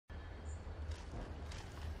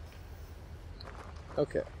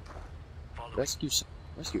Okay. Rescue.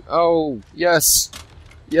 Rescue. Oh, yes!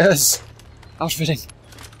 Yes! Outfitting.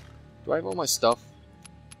 Do I have all my stuff?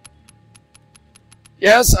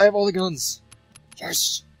 Yes, I have all the guns!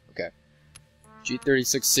 Yes! Okay.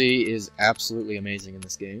 G36C is absolutely amazing in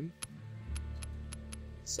this game.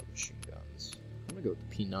 Submachine guns. I'm gonna go with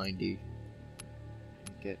the P90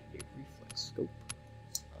 and get a reflex scope.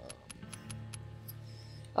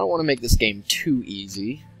 I don't want to make this game too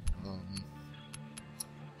easy.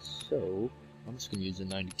 So, I'm just going to use a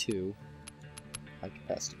 92 high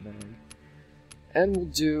capacity memory. And we'll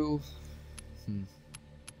do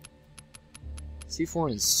C4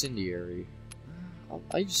 and incendiary.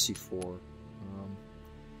 I use C4.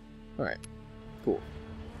 Alright, cool.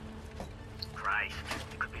 Christ,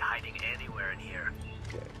 you could be hiding anywhere in here.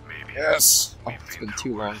 Okay. Maybe. Yes! Oh, it's been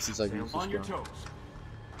too long since I've used this gun.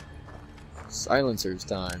 Silencer's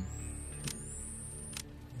time.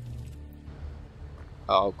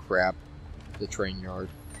 Oh crap. The Trainyard.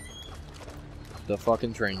 The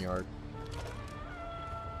fucking Trainyard.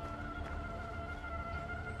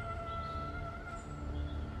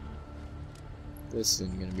 This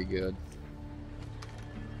isn't gonna be good.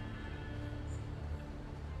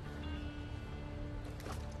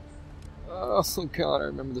 Oh god, I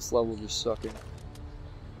remember this level just sucking.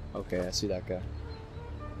 Okay, I see that guy.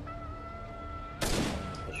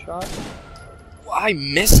 A shot? I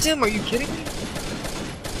missed him? Are you kidding me?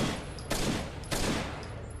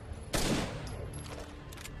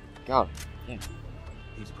 God, yeah.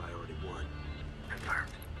 He's priority 1.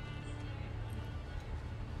 Confirmed.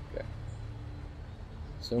 Okay.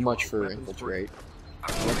 So much for infiltrate.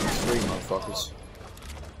 Weapons free, motherfuckers.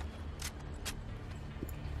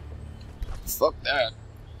 Fuck that.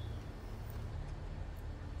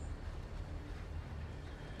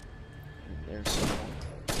 And there's someone.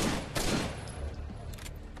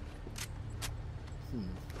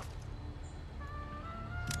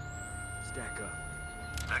 Stack up.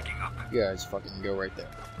 Stacking up. You guys fucking go right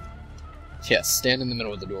there. Yes, stand in the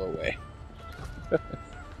middle of the doorway. In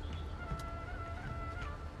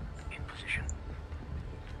position.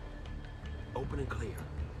 Open and clear.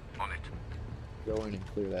 On it. Go in and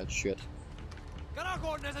clear that shit.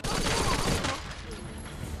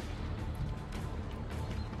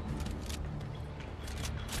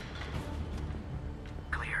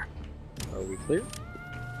 Clear. Are we clear?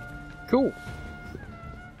 Cool.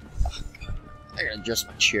 I gotta adjust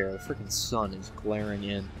my chair. The freaking sun is glaring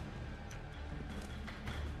in.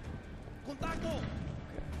 Okay.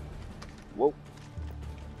 Whoa.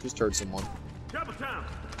 Just heard someone. You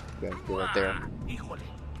guys go right there.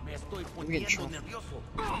 I'm getting shot.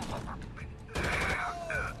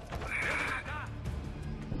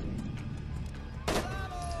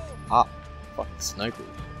 Ah, fucking sniper.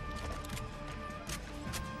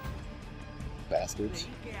 Bastards.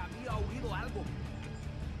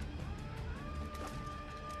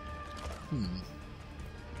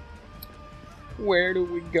 Where do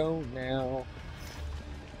we go now?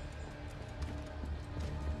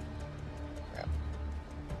 Crap.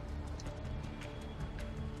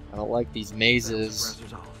 I don't like these mazes.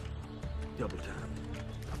 Double time.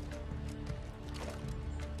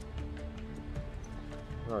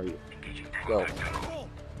 Where are you? Go.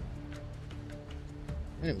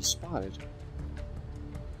 Enemy spotted.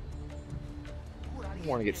 I don't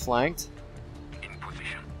want to get flanked. In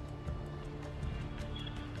position.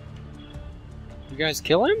 You guys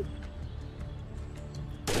kill him?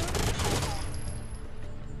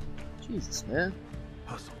 Jesus, man.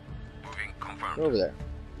 Hustle. Moving confirmed. Go over there.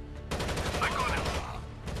 I got him.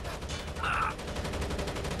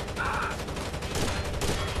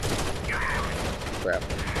 Crap.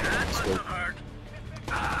 Let's go.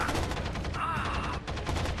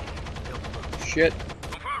 Shit.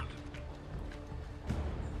 Confirmed.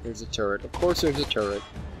 There's a turret. Of course there's a turret.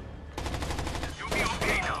 You'll be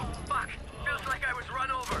okay now. Fuck. Feels like I was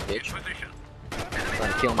run over. Bitch. In position.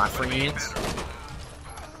 Trying to kill my friends.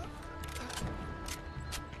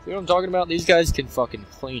 See what I'm talking about? These guys can fucking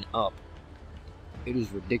clean up. It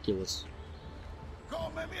is ridiculous.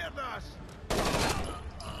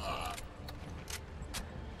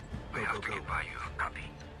 We have to get by you. Copy.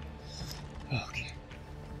 Okay.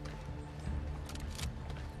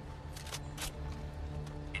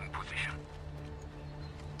 In position.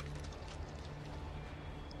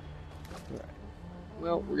 Alright.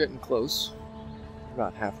 Well, we're getting close.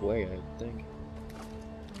 About halfway, I think.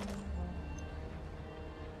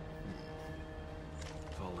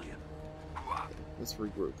 Fall in. Let's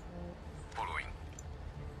regroup. Following.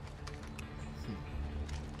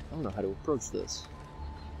 I don't know how to approach this.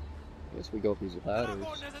 I guess we go up these ladders.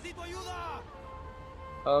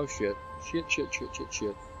 Oh shit.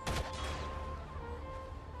 Shit.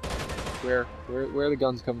 Where are the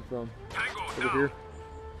guns coming from? Over here.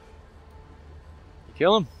 You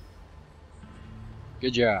kill him?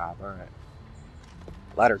 Good job, alright.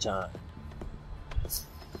 Ladder time.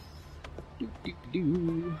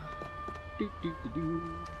 Do.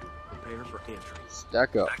 Prepare for entry.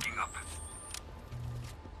 Stack up. Backing up.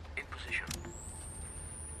 In position.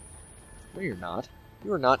 No, you're not.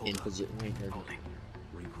 You are not in position. Wait, here. Holding.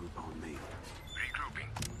 Regroup on me. Regrouping.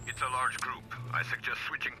 It's a large group. I suggest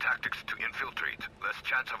switching tactics to infiltrate. Less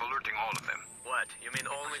chance of alerting all of them. What? You mean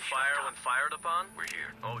only fire when fired upon? We're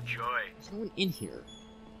here. Oh, joy. There's no one in here.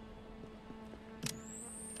 What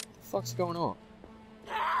the fuck's going on?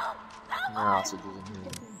 No hostages in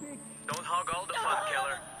here. Don't hog all the fun,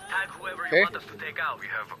 killer. Tag whoever Okay. you want us to take out. We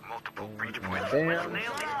have multiple breach points. Damn. Let's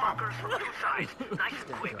nail these fuckers from two sides. Nice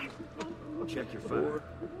and quick. Check your fire.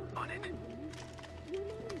 On it.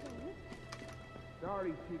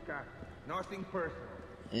 Sorry, Chica. Nothing personal.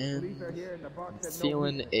 And Police are here and the boss I'm said no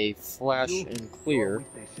feeling witness. a flash You and no clear.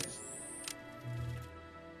 witnesses.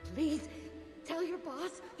 Please, tell your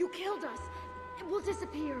boss you killed us. And we'll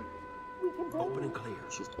disappear. Open and clear.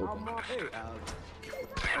 It's just open.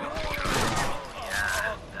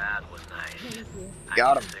 Yeah, that was nice.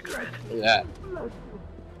 Got I need a him. cigarette. Look at that.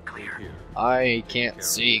 Clear. Here. I can't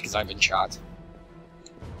see because I've been shot.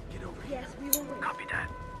 Get over here. Yes, we will wait. Copy that.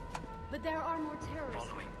 But there are more terrorists.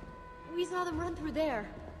 Following. We saw them run through there.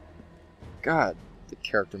 God, the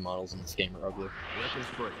character models in this game are ugly. Weapons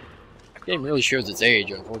free. This game really shows its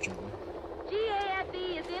age, unfortunately.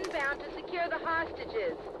 GAFE is inbound to secure the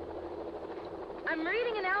hostages. I'm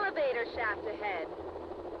reading an elevator shaft ahead.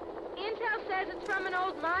 Intel says it's from an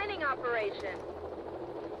old mining operation.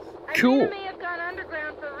 I Cool. think it may have gone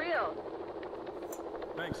underground for real.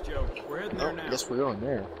 Thanks, Joe. We're heading Oh, there now. I guess we're going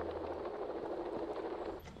there.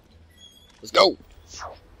 Let's go!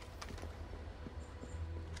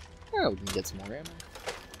 Yeah, we can get some more ammo.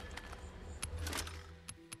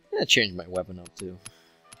 Yeah, change my weapon up too.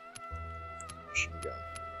 Machine gun.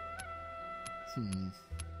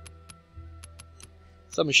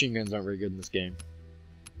 Submachine guns aren't very good in this game.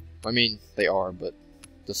 I mean, they are, but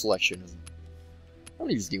the selection isn't. I'm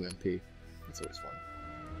gonna use UMP. That's always fun.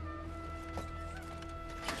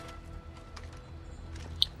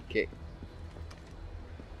 Okay.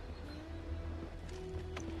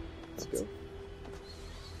 Let's go.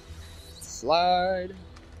 Slide.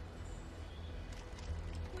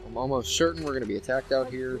 I'm almost certain we're gonna be attacked out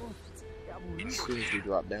here as soon as we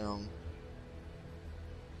drop down.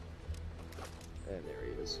 And there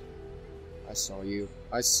he is. I saw you.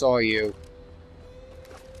 I saw you.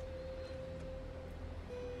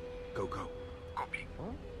 Go, go. Copy.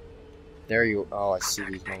 There you. Oh, I see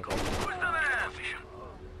these motherfuckers. Who's the man?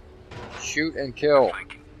 Shoot and kill.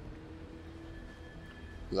 Flanking.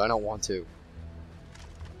 'Cause I don't want to.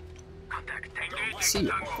 Contact. I Engage. see you.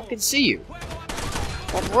 I Tango. fucking see you.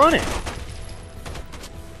 I'm running.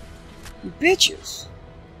 You bitches.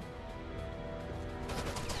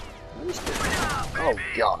 What is this? Oh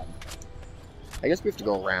god. I guess we have to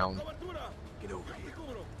go around. Get over here.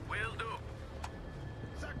 Will do.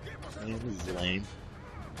 Man, this is lame.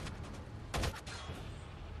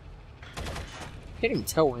 Can't even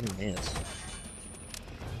tell where anyone is.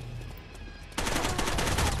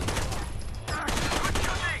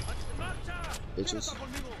 Bitches.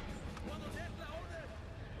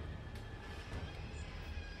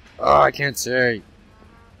 Oh, I can't see.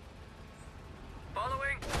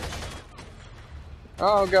 Following.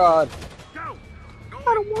 Oh god. Go. Go.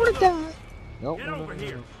 I don't want to die. Nope, Get no, no, over no,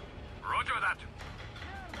 here. no. Roger that.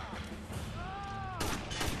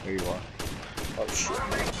 There you are. Oh shit.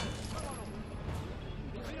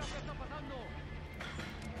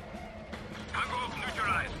 Tango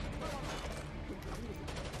neutralized.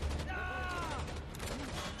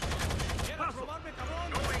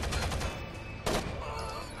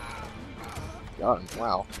 Got him.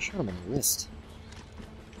 Wow. I shot him in the wrist.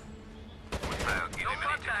 No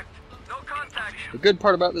contact. No contact. The good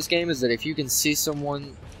part about this game is that if you can see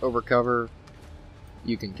someone over cover,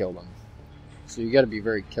 you can kill them. So you gotta be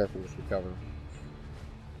very careful with your cover.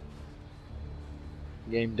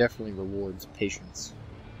 The game definitely rewards patience.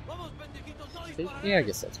 Yeah, I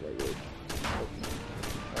guess that's right. Really.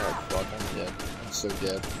 Alright, fuck, I'm dead. I'm so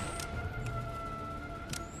dead.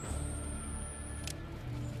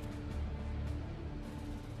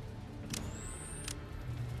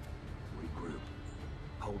 Regroup.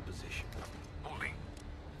 Hold position. Holding.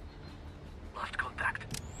 Lost contact.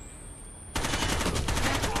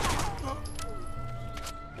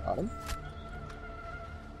 Got him.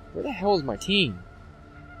 Where the hell is my team?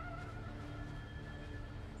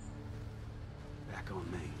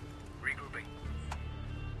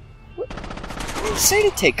 say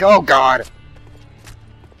to take. Oh God.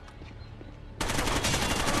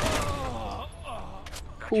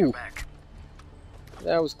 Ooh.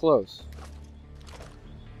 That was close.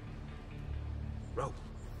 Rope.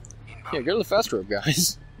 Yeah, go to the fast rope,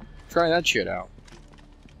 guys. Try that shit out.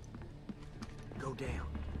 Go down.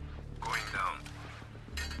 Going down.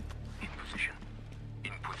 In position.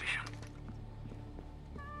 In position.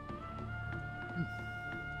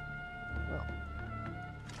 Well.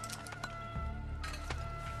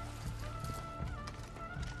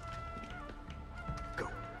 Go.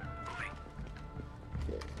 Moving.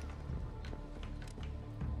 Okay.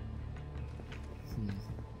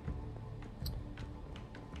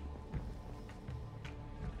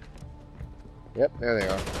 Yep, there they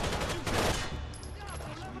are.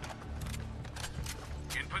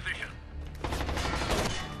 In position.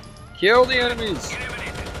 Kill the enemies!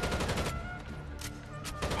 Eliminated.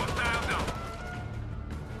 Hostile down.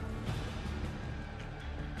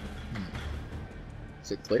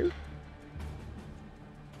 Is it clear?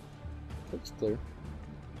 Looks clear.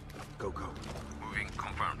 Go. Moving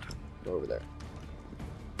confirmed. Go over there.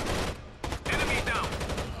 Enemy down.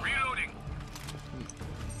 Reloading.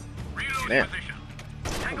 Reloading Man. position.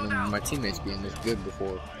 I don't remember my teammates being this good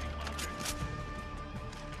before.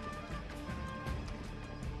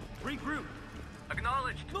 Regroup.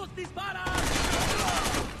 Acknowledged.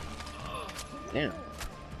 Damn.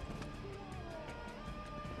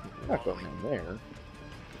 I'm not going down there.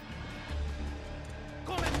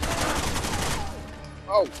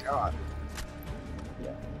 Oh God.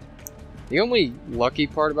 Yeah. The only lucky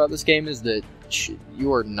part about this game is that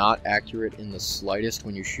you are not accurate in the slightest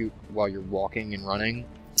when you shoot while you're walking and running.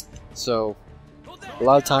 So, a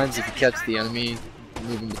lot of times if you catch the enemy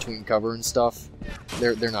moving between cover and stuff,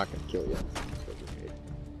 they're not going to kill you.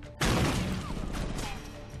 I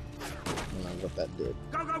don't know what that did.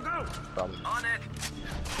 Go. Probably not. On it.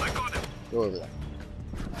 I got him. Go over there.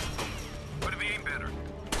 Could be aim better.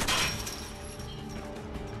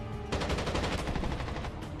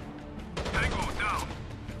 Tango down.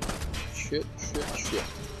 Shit.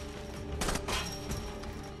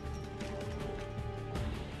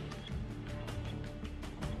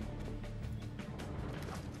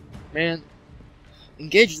 Man,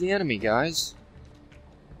 engage the enemy, guys.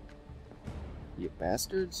 You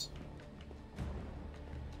bastards.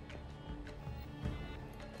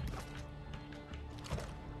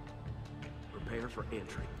 Prepare for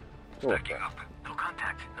entry. Go up Stacking there. up. No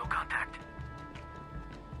contact. No contact.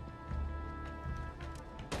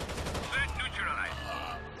 Threat neutralized.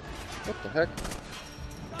 What the heck?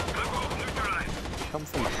 Tango neutralized. Come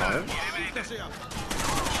from behind? Eliminated.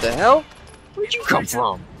 The hell? Where'd you come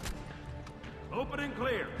from? Open and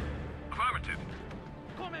clear. Affirmative.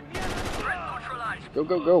 Threat neutralized.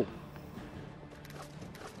 Go.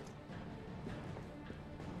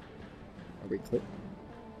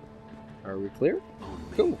 Are we clear?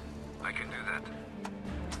 Cool. I can do that.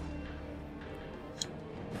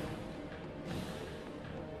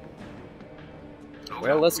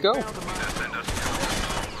 Well, let's go. Send us.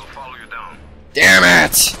 We'll follow you down. Damn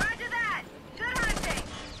it! Roger that. Good hunting.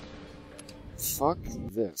 Fuck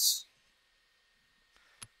this.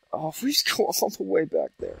 Oh, if we just go all the way back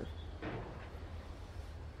there.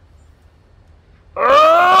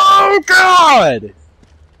 Oh, God!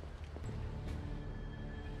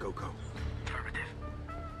 Go. Affirmative.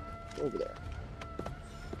 Over there.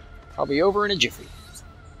 I'll be over in a jiffy.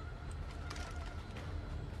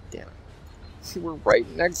 Damn it. We're right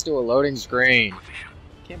next to a loading screen. Position.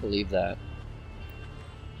 Can't believe that.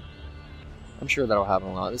 I'm sure that'll happen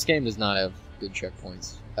a lot. This game does not have good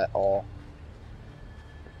checkpoints at all.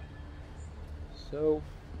 So,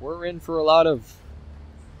 we're in for a lot of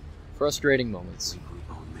frustrating moments.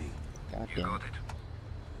 Regroup on me. God You damn got it. it.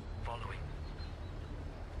 Following.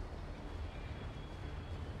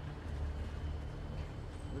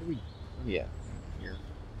 Where do we... Oh, yeah. Here.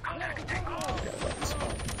 Contact Tango. Forgot about this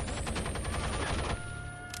spot.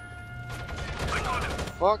 I got him.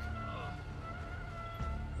 Fuck.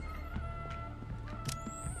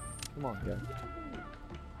 Come on, guys.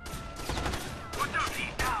 Watch out.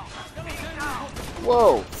 He's down.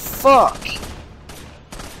 Whoa, fuck!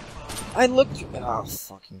 I looked... Oh,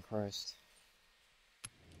 fucking Christ.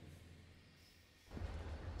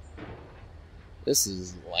 This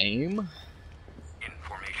is lame.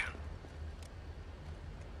 Information.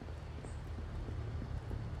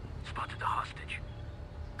 Spotted the hostage.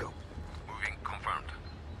 Go. Moving confirmed.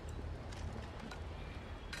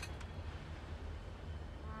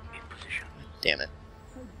 In position. Damn it.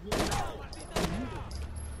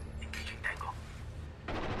 Engaging Tango.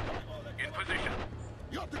 In position.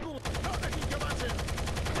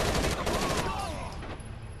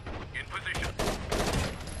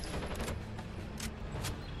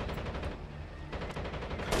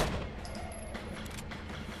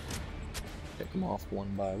 them off one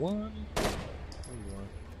by one. There you are.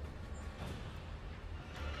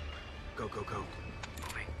 Go, go, go.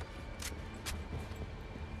 Moving.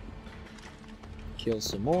 Kill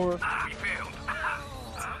some more. We failed.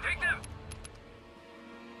 Take them.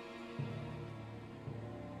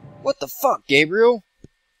 What the fuck, Gabriel?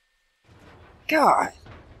 God.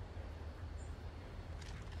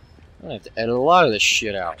 I'm gonna have to edit a lot of this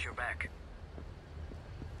shit out. Got your back.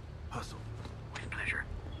 Hustle. With pleasure.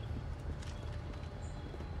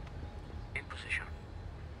 In position.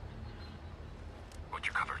 Got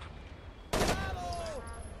you covered.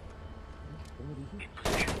 In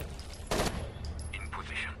position. In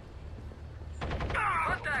position.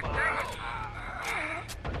 Contact, Tango.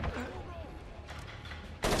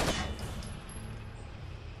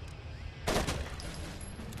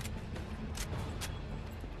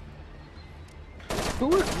 Who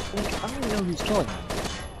are, like, I don't even know who's killing me.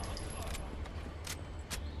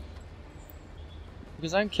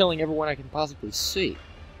 Because I'm killing everyone I can possibly see.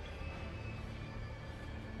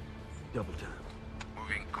 Double time.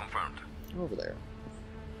 Moving confirmed. You're over there.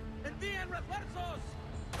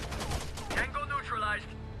 Tango neutralized.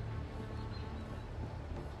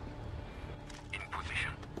 In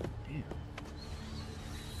position. Damn.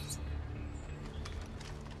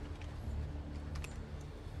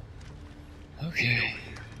 Okay,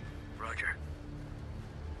 Roger.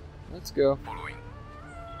 let's go. Following.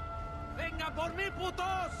 Venga por mí,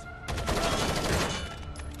 putos!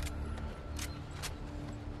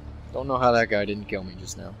 Don't know how that guy didn't kill me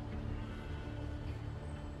just now.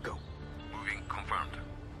 Go. Moving confirmed.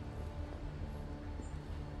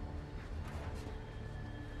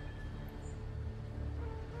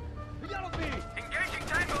 Engaging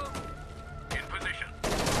Tango. In position.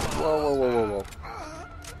 Whoa, whoa, whoa, whoa, whoa.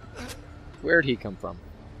 Where'd he come from?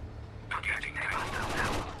 Engaging tango.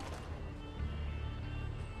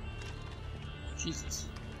 Jesus.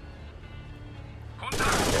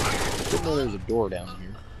 Contact. Didn't know there was a door down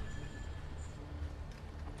here.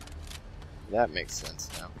 That makes sense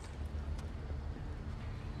now.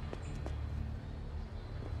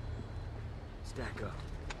 Stack up.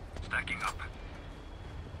 Stacking up.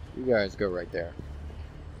 You guys go right there.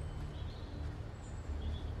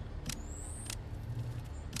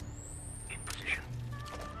 In position.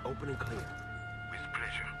 Open and clear. With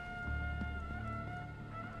pleasure.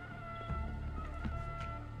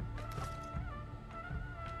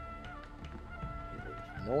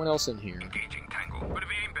 No one else in here. Engaging tango. But if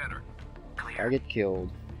we aim better. I get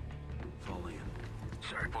killed. Fall in.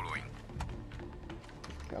 Sir, following.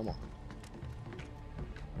 Come on.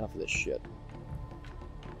 Enough of this shit.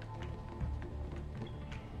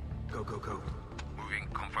 Go, go, go. Moving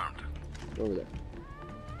confirmed. Go over there.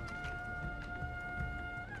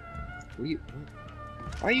 What are you...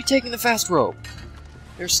 Why are you taking the fast road?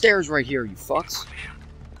 There's stairs right here, you fucks. Position.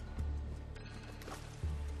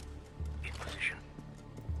 In position.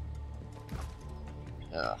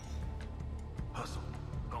 Ugh, Hustle.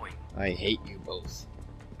 Going. I hate you both.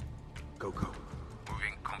 Go, go.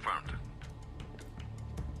 Moving confirmed.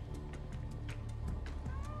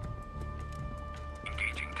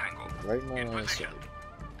 Engaging tango. Right in my In line of position.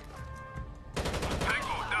 sight.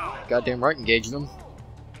 Tango down. Goddamn right, engage them.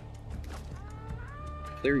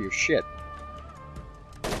 Clear your shit.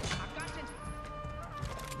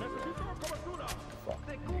 Fuck.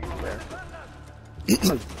 There.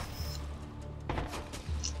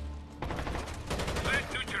 Threat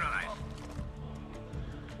neutralized.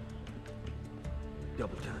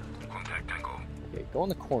 Double time. Contact tango. Okay, go in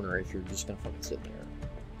the corner if you're just gonna fucking sit there.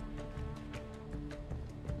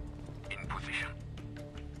 In position.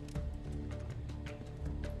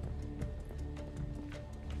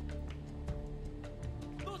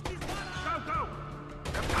 Go, go!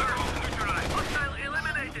 Target neutralized. Hostile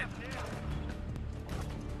eliminated.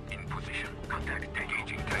 In position. Contact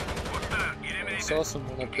engaging tango. What's that? I Eliminated. saw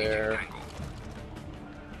someone up Engaging there. tango.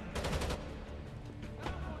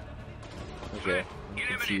 Okay, I'm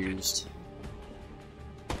confused.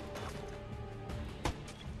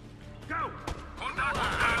 Go! Contact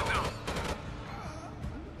hostile now.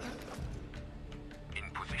 In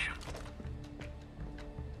position.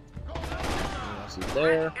 He's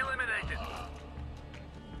there. Eliminated.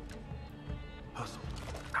 Hustle.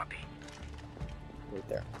 Copy. Right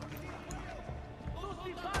there.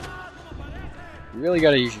 You really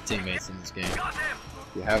gotta use your teammates in this game. Got him.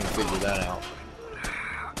 If you haven't figured that out.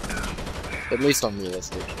 At least on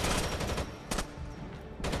realistic.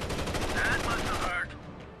 That must have hurt.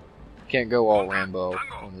 Can't go all Rambo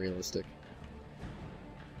on realistic.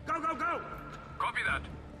 Go, go, go! Copy that.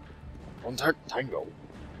 Contact Tango.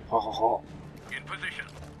 Ha ha ha. In position.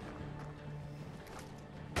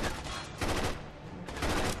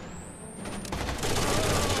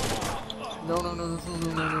 No, no, no, no, no,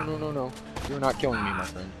 no, no, no, no, no. You're not killing me, my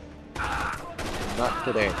friend. Not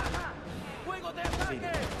today.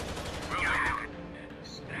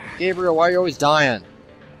 Gabriel, why are you always dying?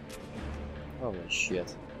 Holy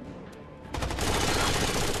shit.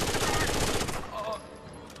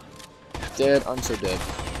 Dead, I'm so dead.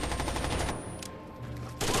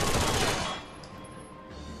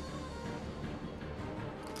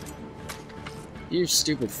 You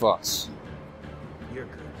stupid fucks. You're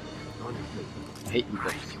good. On your feet. I hate you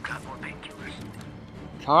guys. You got more painkillers.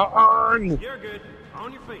 Come on! You're good.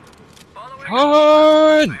 On your feet. Following Come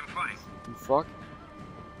on! I'm fine. You fuck.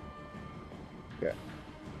 Okay.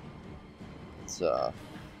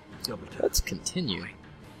 Double tap. Let's continue.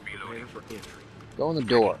 Prepare for entry. Go in the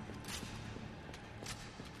door.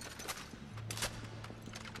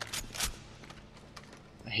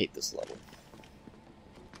 I hate this level.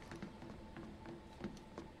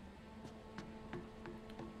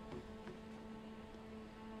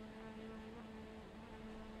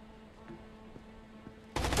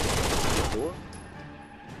 Door?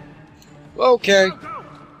 Okay. Go, go.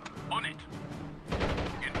 On it.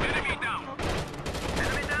 Enemy down.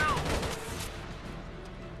 enemy down.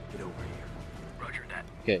 Get over here. Roger that.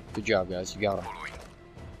 Okay, good job, guys. You got him. Following.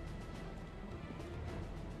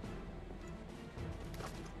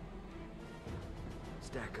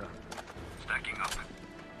 Stack up. Stacking up.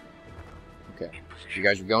 Okay. In position. You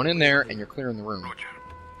guys are going in there, and you're clearing the room. Roger.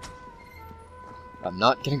 I'm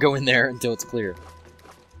not gonna go in there until it's clear.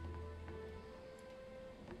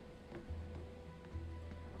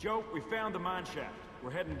 Joe, we found the mine shaft. We're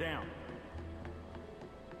heading down.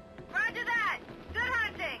 Roger that. Good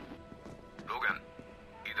hunting. Logan,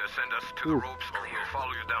 either send us to Ooh. the ropes or we'll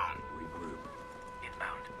follow you down. Regroup.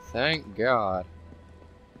 Inbound. Thank God.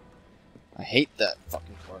 I hate that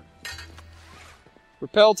fucking part.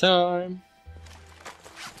 Repel time!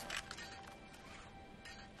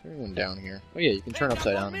 Everyone down here. Oh yeah, you can turn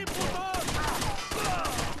upside down.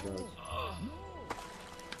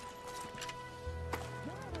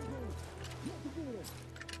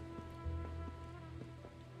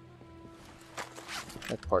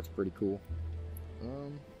 That part's pretty cool.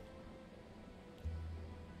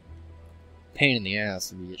 Pain in the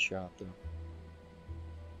ass if you get shot, though.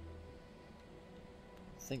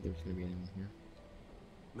 I think there's gonna be anyone here.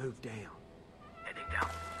 Move down. Heading down.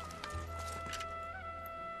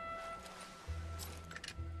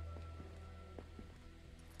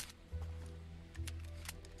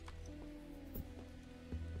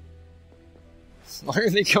 Why are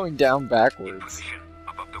they going down In backwards? position.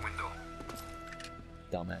 Above the window.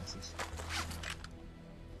 Dumbasses.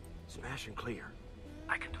 Smash and clear.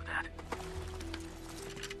 I can do that.